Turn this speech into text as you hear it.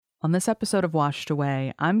On this episode of Washed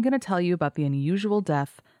Away, I'm going to tell you about the unusual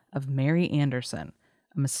death of Mary Anderson,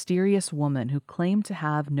 a mysterious woman who claimed to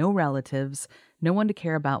have no relatives, no one to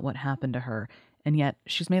care about what happened to her, and yet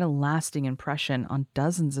she's made a lasting impression on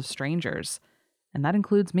dozens of strangers. And that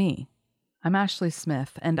includes me. I'm Ashley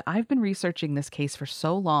Smith, and I've been researching this case for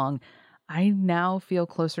so long, I now feel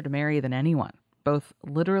closer to Mary than anyone, both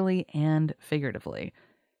literally and figuratively.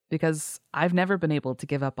 Because I've never been able to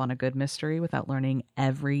give up on a good mystery without learning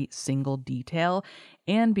every single detail,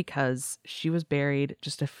 and because she was buried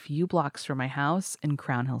just a few blocks from my house in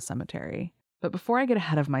Crown Hill Cemetery. But before I get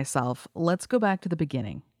ahead of myself, let's go back to the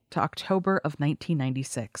beginning, to October of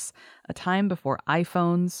 1996, a time before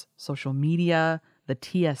iPhones, social media, the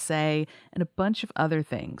TSA, and a bunch of other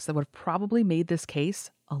things that would have probably made this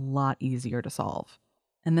case a lot easier to solve.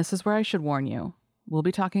 And this is where I should warn you, we'll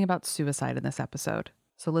be talking about suicide in this episode.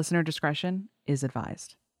 So listener discretion is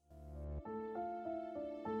advised.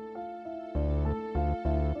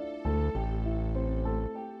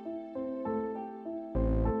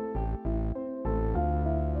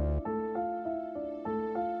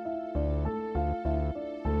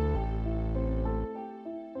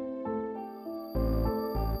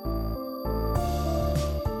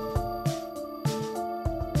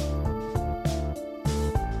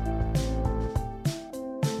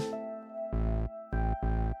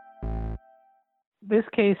 This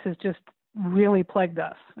case has just really plagued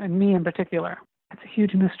us, and me in particular. It's a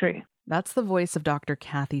huge mystery. That's the voice of Dr.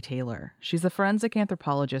 Kathy Taylor. She's a forensic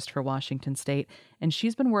anthropologist for Washington State, and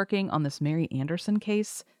she's been working on this Mary Anderson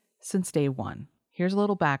case since day one. Here's a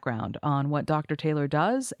little background on what Dr. Taylor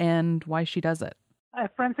does and why she does it. A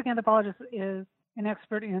forensic anthropologist is an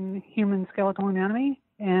expert in human skeletal anatomy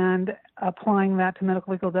and applying that to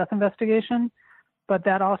medical legal death investigation, but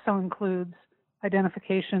that also includes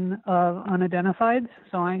identification of unidentifieds.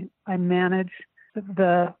 So I manage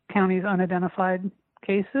the county's unidentified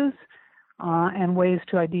cases and ways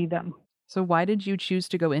to ID them. So why did you choose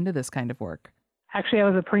to go into this kind of work? Actually, I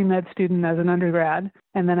was a pre-med student as an undergrad,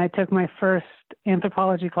 and then I took my first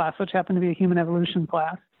anthropology class, which happened to be a human evolution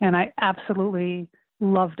class, and I absolutely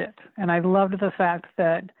loved it. And I loved the fact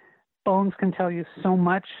that bones can tell you so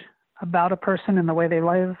much about a person and the way they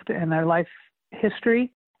lived and their life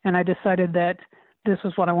history. And I decided that this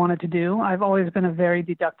was what I wanted to do. I've always been a very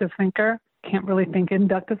deductive thinker, can't really think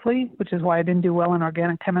inductively, which is why I didn't do well in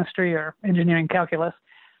organic chemistry or engineering calculus.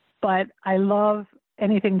 But I love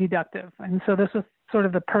anything deductive. And so this was sort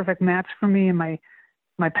of the perfect match for me and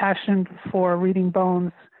my passion for reading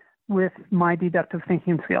bones with my deductive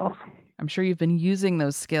thinking skills. I'm sure you've been using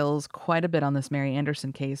those skills quite a bit on this Mary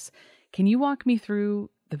Anderson case. Can you walk me through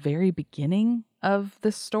the very beginning of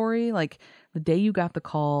this story? Like the day you got the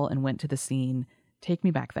call and went to the scene. Take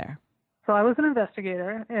me back there. So I was an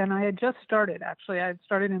investigator, and I had just started, actually. I had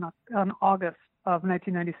started in August of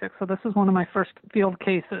 1996. So this was one of my first field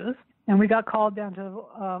cases. And we got called down to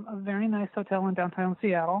a very nice hotel in downtown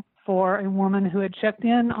Seattle for a woman who had checked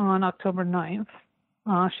in on October 9th.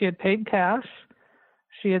 She had paid cash.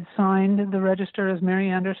 She had signed the register as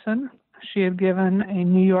Mary Anderson. She had given a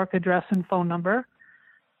New York address and phone number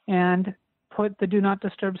and put the Do Not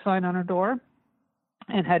Disturb sign on her door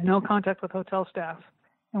and had no contact with hotel staff.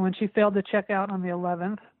 And when she failed to check out on the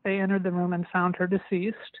 11th, they entered the room and found her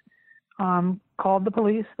deceased, called the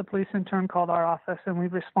police. The police in turn called our office, and we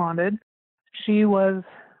responded. She was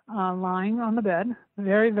lying on the bed,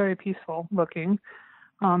 very, very peaceful looking.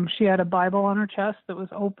 She had a Bible on her chest that was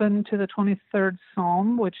open to the 23rd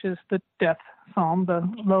Psalm, which is the death psalm, the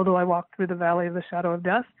 "Lo, though I walk through the valley of the shadow of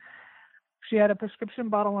death." She had a prescription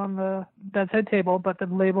bottle on the bedside table, but the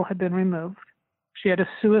label had been removed. She had a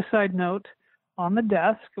suicide note on the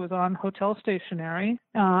desk. It was on hotel stationery,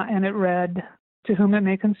 and it read, "To whom it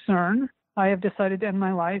may concern, I have decided to end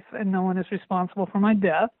my life, and no one is responsible for my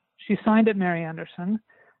death." She signed it Mary Anderson.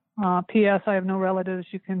 P.S. I have no relatives.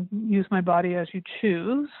 You can use my body as you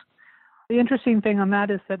choose. The interesting thing on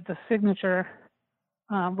that is that the signature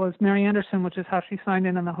was Mary Anderson, which is how she signed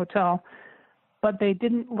in the hotel, but they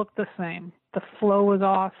didn't look the same. The flow was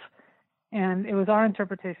off, and it was our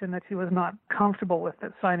interpretation that she was not comfortable with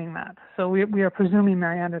it signing that. So we are presuming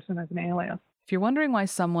Mary Anderson as an alias. If you're wondering why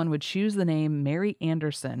someone would choose the name Mary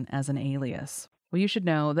Anderson as an alias, well, you should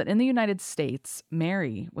know that in the United States,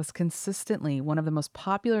 Mary was consistently one of the most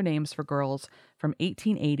popular names for girls from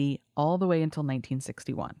 1880 all the way until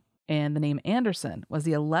 1961. And the name Anderson was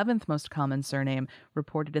the 11th most common surname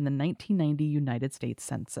reported in the 1990 United States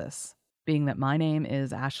Census. Being that my name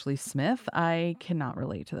is Ashley Smith, I cannot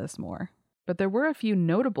relate to this more. But there were a few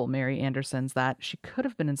notable Mary Andersons that she could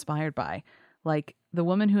have been inspired by, like the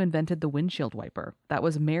woman who invented the windshield wiper. That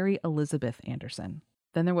was Mary Elizabeth Anderson.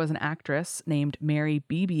 Then there was an actress named Mary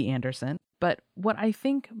Beebe Anderson. But what I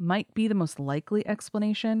think might be the most likely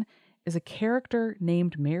explanation is a character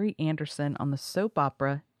named Mary Anderson on the soap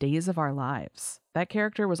opera Days of Our Lives. That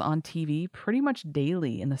character was on TV pretty much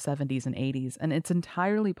daily in the 70s and 80s, and it's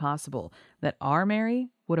entirely possible that our Mary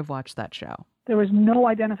would have watched that show. There was no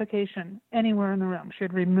identification anywhere in the room. She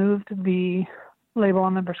had removed the label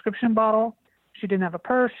on the prescription bottle. She didn't have a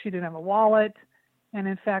purse. She didn't have a wallet. And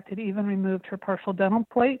in fact, had even removed her partial dental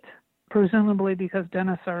plate, presumably because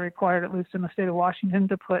dentists are required, at least in the state of Washington,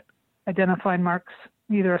 to put identifying marks,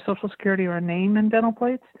 either a social security or a name in dental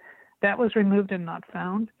plates. That was removed and not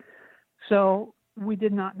found. So we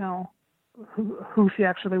did not know who she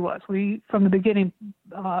actually was. We, from the beginning,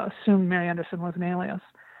 assumed Mary Anderson was an alias.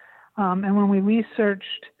 And when we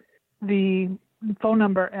researched the phone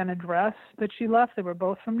number and address that she left, they were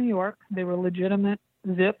both from New York. They were legitimate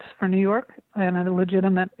zips for New York and a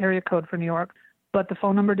legitimate area code for New York. But the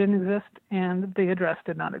phone number didn't exist and the address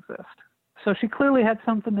did not exist. So she clearly had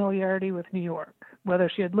some familiarity with New York, whether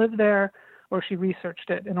she had lived there or she researched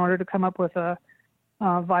it in order to come up with a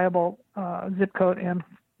viable zip code and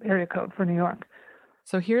area code for New York.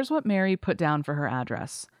 So here's what Mary put down for her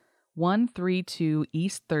address. 132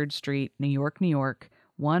 East 3rd Street, New York, New York,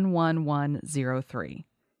 11103.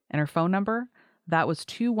 And her phone number, that was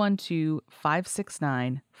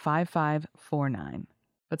 212-569-5549.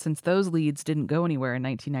 But since those leads didn't go anywhere in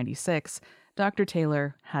 1996, Dr.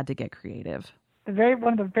 Taylor had to get creative.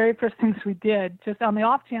 One of the very first things we did, just on the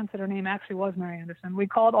off chance that her name actually was Mary Anderson, we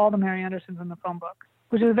called all the Mary Andersons in the phone book,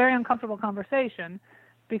 which is a very uncomfortable conversation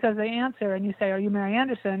because they answer and you say, "Are you Mary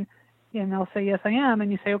Anderson?" And they'll say, "Yes, I am."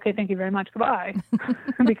 And you say, "Okay, thank you very much. Goodbye,"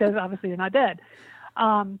 because obviously you're not dead.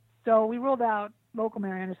 So we ruled out local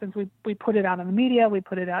Mary Andersons. We put it out in the media. We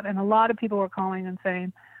put it out, and a lot of people were calling and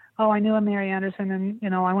saying, "Oh, I knew a Mary Anderson,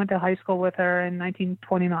 and I went to high school with her in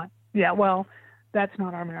 1929." Yeah, well, that's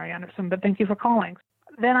not our Mary Anderson, but thank you for calling.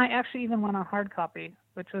 Then I actually even went on hard copy,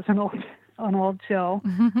 which was an old show,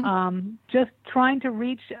 just trying to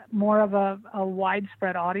reach more of a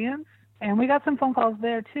widespread audience. And we got some phone calls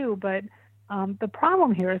there too, but the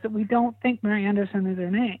problem here is that we don't think Mary Anderson is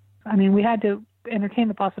her name. I mean, we had to entertain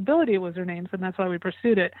the possibility it was her name, and that's why we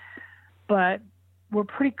pursued it. But we're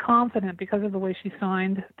pretty confident because of the way she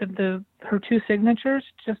signed that her two signatures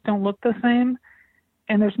just don't look the same,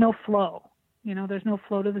 and there's no flow. There's no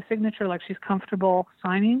flow to the signature like she's comfortable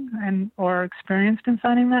signing or experienced in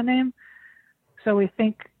signing that name. So we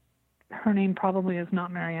think her name probably is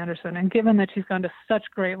not Mary Anderson. And given that she's gone to such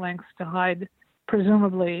great lengths to hide,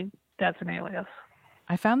 presumably that's an alias.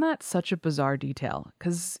 I found that such a bizarre detail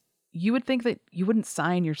because you would think that you wouldn't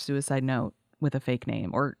sign your suicide note with a fake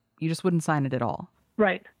name, or you just wouldn't sign it at all.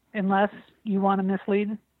 Right, unless you want to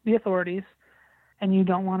mislead the authorities and you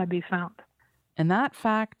don't want to be found. And that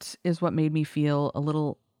fact is what made me feel a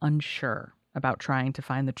little unsure about trying to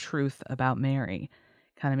find the truth about Mary.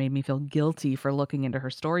 Kind of made me feel guilty for looking into her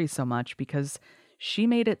story so much because she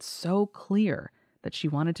made it so clear that she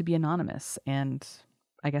wanted to be anonymous and,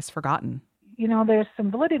 I guess, forgotten. There's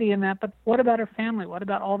some validity in that, but what about her family? What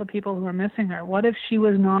about all the people who are missing her? What if she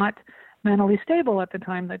was not mentally stable at the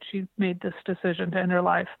time that she made this decision to end her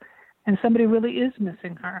life and somebody really is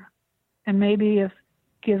missing her? And maybe if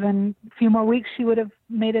given a few more weeks, she would have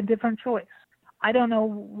made a different choice. I don't know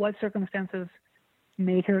what circumstances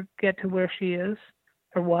made her get to where she is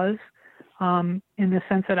or was, in the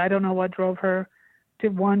sense that I don't know what drove her to,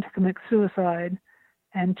 one, to commit suicide,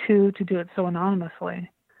 and two, to do it so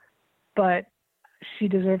anonymously. But she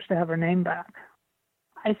deserves to have her name back.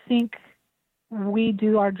 I think we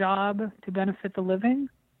do our job to benefit the living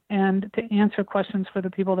and to answer questions for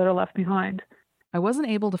the people that are left behind. I wasn't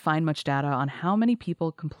able to find much data on how many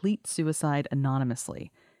people complete suicide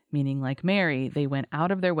anonymously, meaning like Mary, they went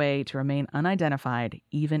out of their way to remain unidentified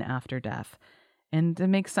even after death. And it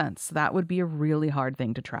makes sense. That would be a really hard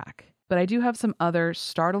thing to track. But I do have some other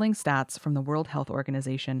startling stats from the World Health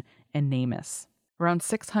Organization and NAMUS. Around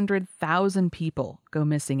 600,000 people go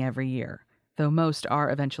missing every year, though most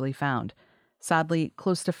are eventually found. Sadly,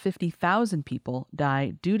 close to 50,000 people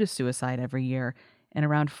die due to suicide every year, and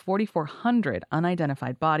around 4,400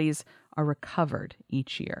 unidentified bodies are recovered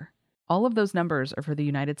each year. All of those numbers are for the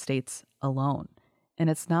United States alone, and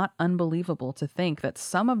it's not unbelievable to think that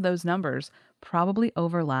some of those numbers probably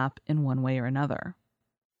overlap in one way or another.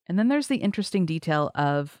 And then there's the interesting detail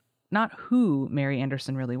of not who Mary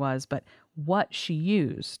Anderson really was, but what she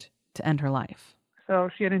used to end her life. So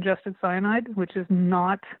she had ingested cyanide, which is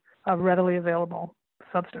not a readily available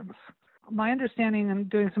substance. My understanding and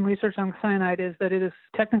doing some research on cyanide is that it is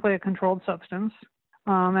technically a controlled substance,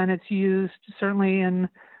 and it's used certainly in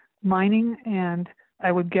mining and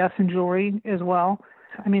I would guess in jewelry as well.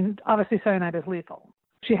 I mean, obviously cyanide is lethal.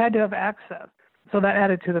 She had to have access, so that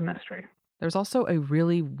added to the mystery. There's also a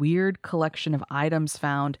really weird collection of items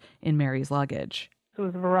found in Mary's luggage. So it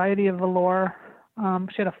was a variety of velour.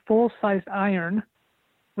 She had a full-sized iron,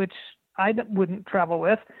 which I wouldn't travel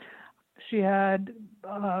with. She had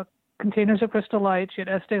containers of Crystal Light. She had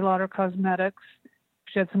Estee Lauder cosmetics.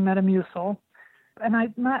 She had some Metamucil. And I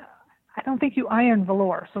don't think you iron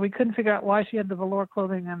velour, so we couldn't figure out why she had the velour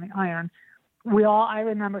clothing and the iron. I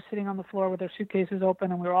remember sitting on the floor with our suitcases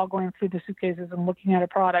open, and we were all going through the suitcases and looking at her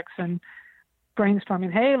products and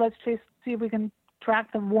brainstorming, hey, let's see if we can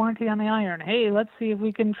track the warranty on the iron. Hey, let's see if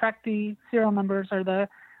we can track the serial numbers or the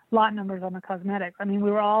lot numbers on the cosmetics. I mean,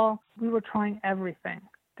 we were trying everything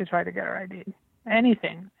to try to get her ID.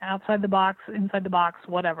 Anything, outside the box, inside the box,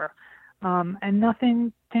 whatever. And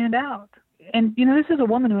nothing panned out. And, this is a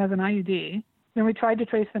woman who has an IUD. And we tried to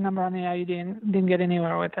trace the number on the IUD and didn't get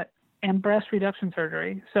anywhere with it. And breast reduction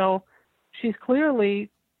surgery. So she's clearly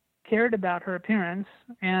cared about her appearance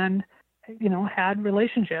and, had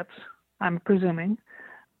relationships, I'm presuming.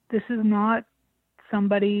 This is not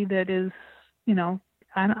somebody that is,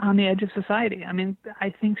 on the edge of society. I mean,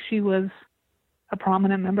 I think she was a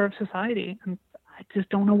prominent member of society. And I just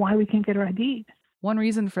don't know why we can't get her ID'd. One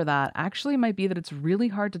reason for that actually might be that it's really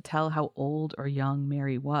hard to tell how old or young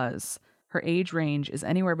Mary was. Her age range is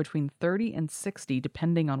anywhere between 30 and 60,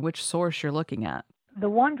 depending on which source you're looking at. The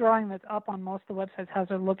one drawing that's up on most of the websites has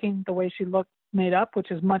her looking the way she looked made up,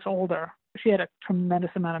 which is much older. She had a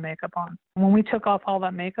tremendous amount of makeup on. When we took off all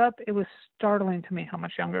that makeup, it was startling to me how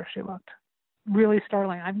much younger she looked. Really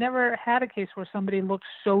startling. I've never had a case where somebody looked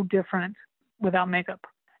so different without makeup.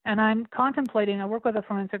 And I work with a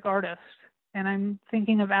forensic artist, and I'm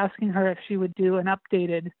thinking of asking her if she would do an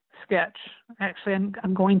updated sketch. Actually,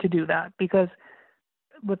 I'm going to do that because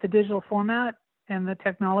with the digital format and the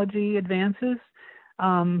technology advances,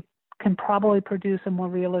 can probably produce a more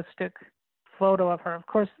realistic photo of her. Of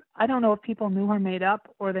course, I don't know if people knew her made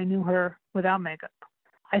up or they knew her without makeup.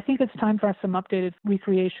 I think it's time for some updated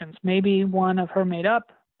recreations, maybe one of her made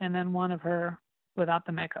up and then one of her without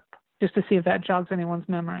the makeup, just to see if that jogs anyone's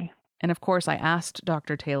memory. And of course, I asked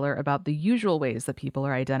Dr. Taylor about the usual ways that people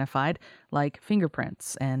are identified, like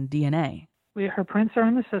fingerprints and DNA. Her prints are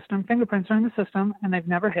in the system, fingerprints are in the system, and they've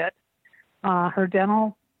never hit. Her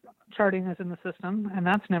dental charting is in the system, and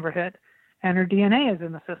that's never hit. And her DNA is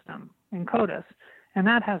in the system, in CODIS, and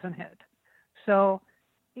that hasn't hit. So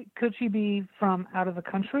could she be from out of the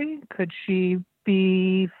country? Could she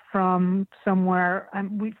be from somewhere?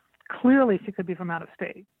 Clearly, she could be from out of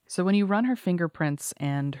state. So when you run her fingerprints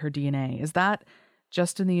and her DNA, is that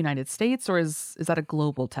just in the United States, or is that a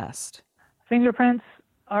global test? Fingerprints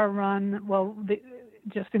are run,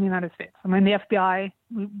 just in the United States. I mean, the FBI,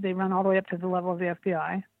 they run all the way up to the level of the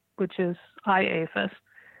FBI, which is IAFIS.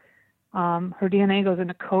 Her DNA goes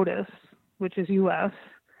into CODIS, which is U.S.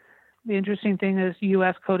 The interesting thing is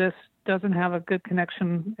U.S. CODIS doesn't have a good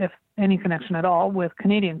connection, if any connection at all, with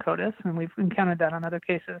Canadian CODIS, and we've encountered that on other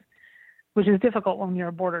cases, which is difficult when you're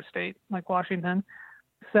a border state like Washington.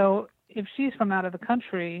 So if she's from out of the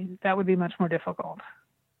country, that would be much more difficult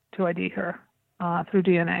to ID her through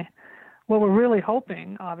DNA. What we're really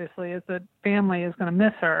hoping, obviously, is that family is going to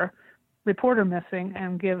miss her, report her missing,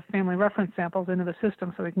 and give family reference samples into the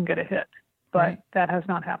system so we can get a hit. But right. That has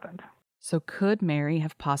not happened. So could Mary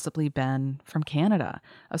have possibly been from Canada?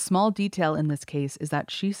 A small detail in this case is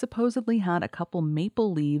that she supposedly had a couple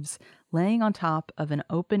maple leaves laying on top of an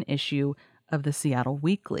open issue of the Seattle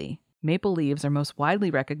Weekly. Maple leaves are most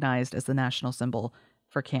widely recognized as the national symbol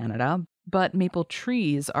for Canada, but maple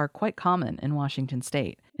trees are quite common in Washington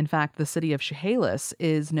state. In fact, the city of Chehalis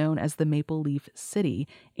is known as the Maple Leaf City,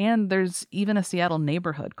 and there's even a Seattle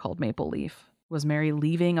neighborhood called Maple Leaf. Was Mary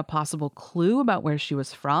leaving a possible clue about where she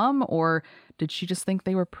was from, or did she just think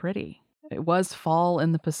they were pretty? It was fall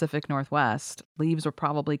in the Pacific Northwest. Leaves were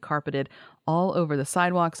probably carpeted all over the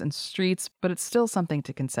sidewalks and streets, but it's still something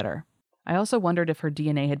to consider. I also wondered if her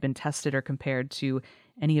DNA had been tested or compared to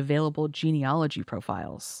any available genealogy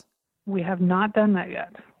profiles. We have not done that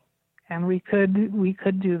yet, and we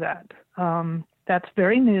could do that. That's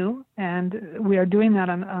very new, and we are doing that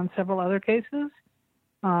on several other cases,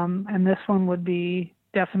 and this one would be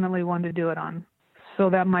definitely one to do it on. So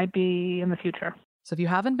that might be in the future. So if you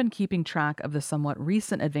haven't been keeping track of the somewhat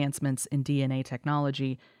recent advancements in DNA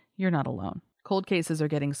technology, you're not alone. Cold cases are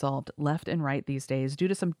getting solved left and right these days due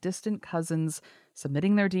to some distant cousins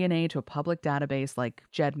submitting their DNA to a public database like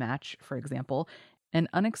GEDmatch, for example, and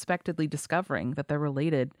unexpectedly discovering that they're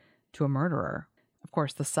related to a murderer. Of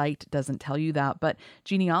course, the site doesn't tell you that, but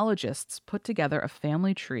genealogists put together a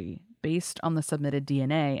family tree based on the submitted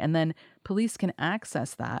DNA, and then police can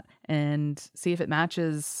access that and see if it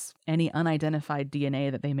matches any unidentified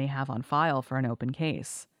DNA that they may have on file for an open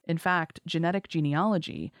case. In fact, genetic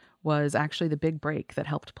genealogy was actually the big break that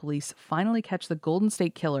helped police finally catch the Golden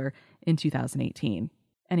State Killer in 2018.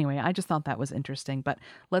 Anyway, I just thought that was interesting, but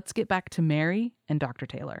let's get back to Mary and Dr.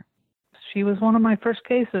 Taylor. She was one of my first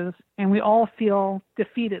cases, and we all feel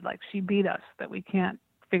defeated, like she beat us, that we can't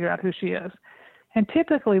figure out who she is. And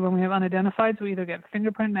typically when we have unidentifieds, we either get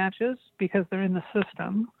fingerprint matches because they're in the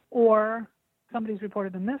system, or somebody's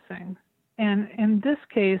reported them missing. And in this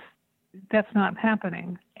case, that's not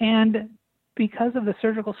happening. And because of the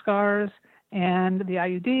surgical scars and the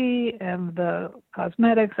IUD and the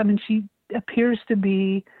cosmetics, I mean, she appears to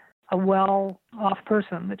be a well-off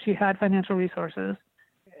person, that she had financial resources.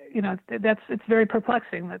 You know, it's very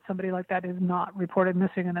perplexing that somebody like that is not reported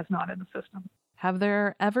missing and is not in the system. Have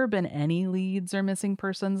there ever been any leads or missing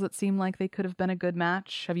persons that seem like they could have been a good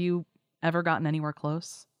match? Have you ever gotten anywhere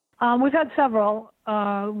close? We've had several.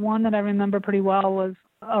 One that I remember pretty well was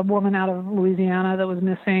a woman out of Louisiana that was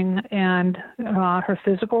missing, and her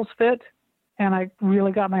physicals fit. And I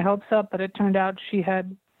really got my hopes up, but it turned out she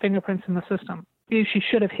had fingerprints in the system. She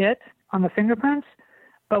should have hit on the fingerprints,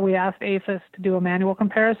 but we asked APHIS to do a manual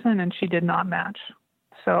comparison, and she did not match.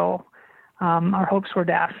 So our hopes were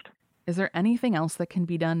dashed. Is there anything else that can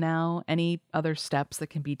be done now? Any other steps that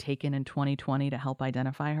can be taken in 2020 to help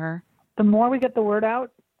identify her? The more we get the word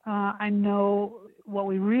out, I know what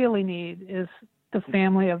we really need is the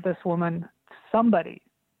family of this woman, somebody,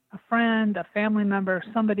 a friend, a family member,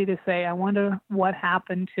 somebody to say, I wonder what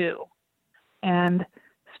happened to, and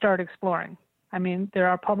start exploring. I mean, there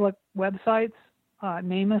are public websites.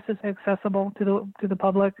 NamUs is accessible to the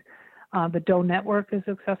public. The Doe Network is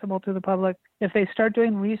accessible to the public. If they start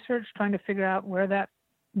doing research, trying to figure out where that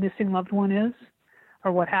missing loved one is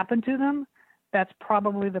or what happened to them, that's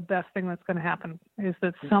probably the best thing that's going to happen, is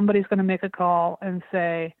that somebody's going to make a call and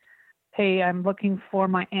say, hey, I'm looking for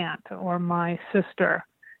my aunt or my sister,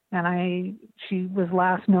 and she was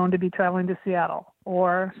last known to be traveling to Seattle.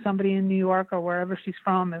 Or somebody in New York or wherever she's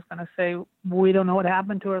from is going to say, we don't know what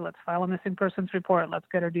happened to her. Let's file a missing persons report. Let's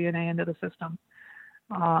get her DNA into the system.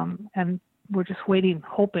 And we're just waiting,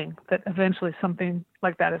 hoping that eventually something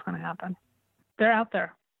like that is going to happen. They're out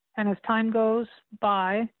there. And as time goes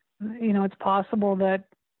by, you know, it's possible that,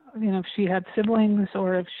 you know, if she had siblings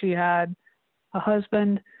or if she had a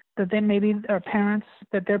husband, that they maybe are parents,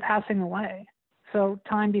 that they're passing away. So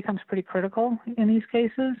time becomes pretty critical in these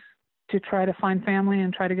cases to try to find family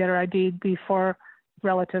and try to get her ID'd before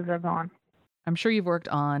relatives are gone. I'm sure you've worked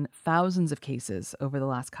on thousands of cases over the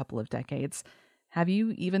last couple of decades. Have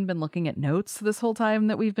you even been looking at notes this whole time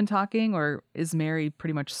that we've been talking, or is Mary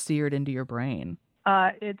pretty much seared into your brain?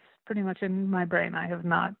 It's pretty much in my brain. I have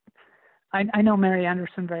not. I know Mary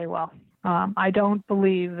Anderson very well. I don't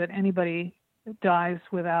believe that anybody dies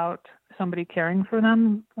without somebody caring for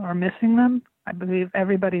them or missing them. I believe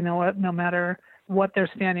everybody no matter what their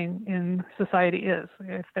standing in society is.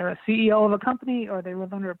 If they're a CEO of a company or they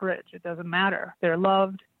live under a bridge, it doesn't matter. They're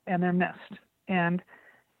loved and they're missed. And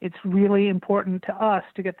it's really important to us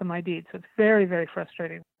to get them ID'd. So it's very, very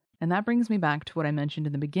frustrating. And that brings me back to what I mentioned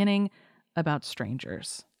in the beginning about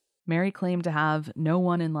strangers. Mary claimed to have no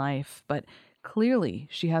one in life, but clearly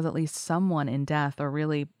she has at least someone in death, or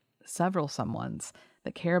really several someones,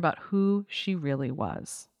 that care about who she really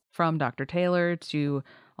was. From Dr. Taylor to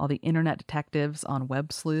all the internet detectives on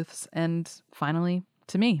web sleuths, and finally,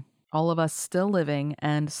 to me, all of us still living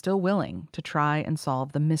and still willing to try and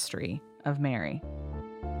solve the mystery of Mary.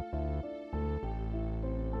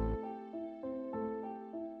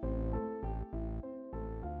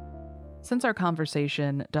 Since our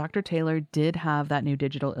conversation, Dr. Taylor did have that new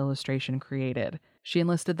digital illustration created. She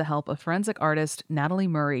enlisted the help of forensic artist Natalie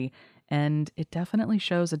Murray, and it definitely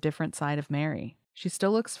shows a different side of Mary. She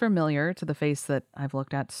still looks familiar to the face that I've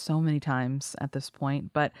looked at so many times at this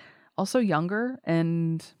point, but also younger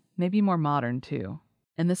and maybe more modern too.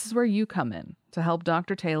 And this is where you come in to help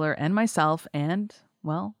Dr. Taylor and myself and,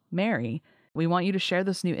 well, Mary. We want you to share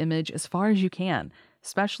this new image as far as you can,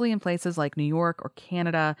 especially in places like New York or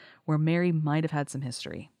Canada where Mary might have had some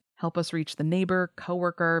history. Help us reach the neighbor,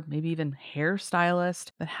 coworker, maybe even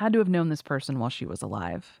hairstylist that had to have known this person while she was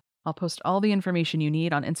alive. I'll post all the information you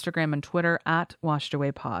need on Instagram and Twitter at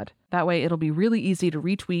WashedAwayPod. That way it'll be really easy to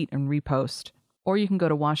retweet and repost. Or you can go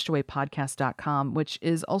to washedawaypodcast.com, which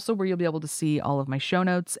is also where you'll be able to see all of my show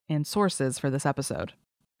notes and sources for this episode.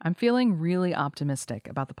 I'm feeling really optimistic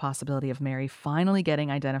about the possibility of Mary finally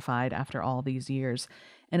getting identified after all these years.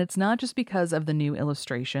 And it's not just because of the new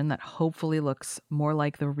illustration that hopefully looks more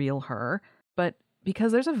like the real her, but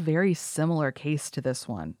Because there's a very similar case to this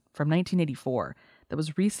one from 1984 that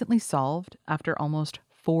was recently solved after almost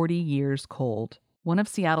 40 years cold. One of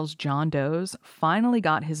Seattle's John Does finally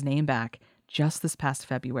got his name back just this past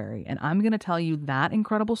February, and I'm going to tell you that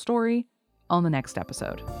incredible story on the next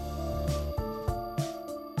episode.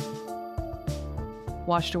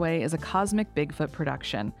 Washed Away is a Cosmic Bigfoot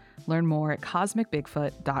production. Learn more at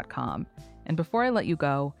cosmicbigfoot.com. And before I let you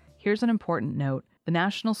go, here's an important note. The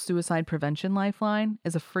National Suicide Prevention Lifeline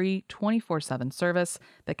is a free 24/7 service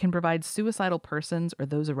that can provide suicidal persons or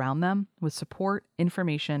those around them with support,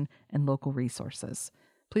 information, and local resources.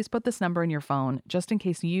 Please put this number in your phone just in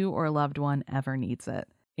case you or a loved one ever needs it.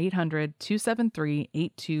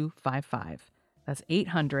 800-273-8255. That's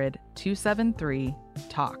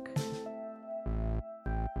 800-273-TALK.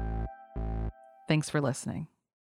 Thanks for listening.